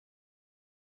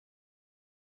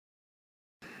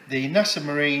the NASA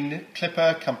Marine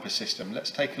Clipper compass system. Let's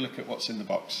take a look at what's in the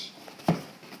box.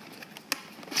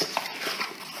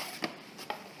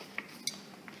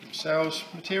 Sales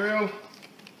material.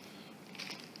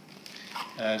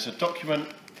 There's a document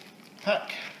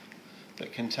pack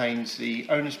that contains the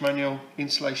owner's manual,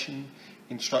 installation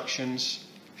instructions,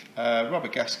 rubber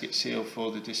gasket seal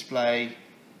for the display,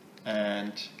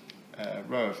 and a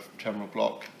row of terminal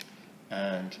block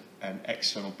and an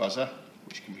external buzzer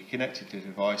which can be connected to the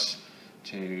device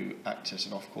to act as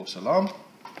an off-course alarm.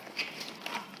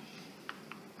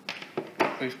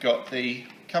 We've got the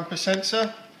compass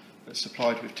sensor that's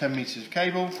supplied with 10 meters of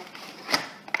cable.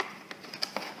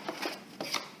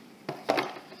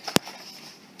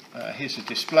 Here's a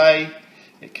display.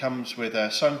 It comes with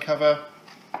a sun cover,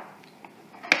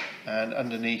 and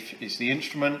underneath is the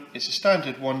instrument. It's a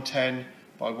standard 110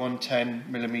 by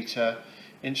 110 millimeter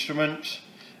instrument,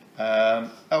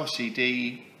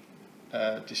 LCD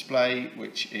display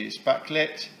which is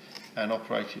backlit and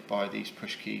operated by these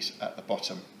push keys at the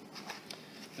bottom.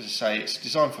 As I say, it's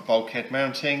designed for bulkhead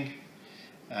mounting.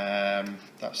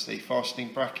 That's the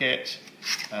fastening bracket,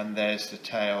 and there's the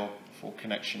tail for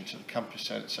connection to the compass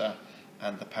sensor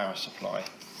and the power supply.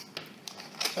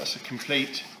 So that's a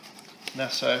complete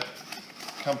NASA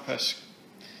compass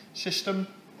system,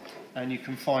 and you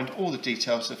can find all the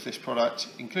details of this product,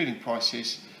 including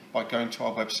prices, by going to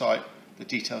our website, the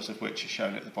details of which are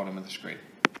shown at the bottom of the screen.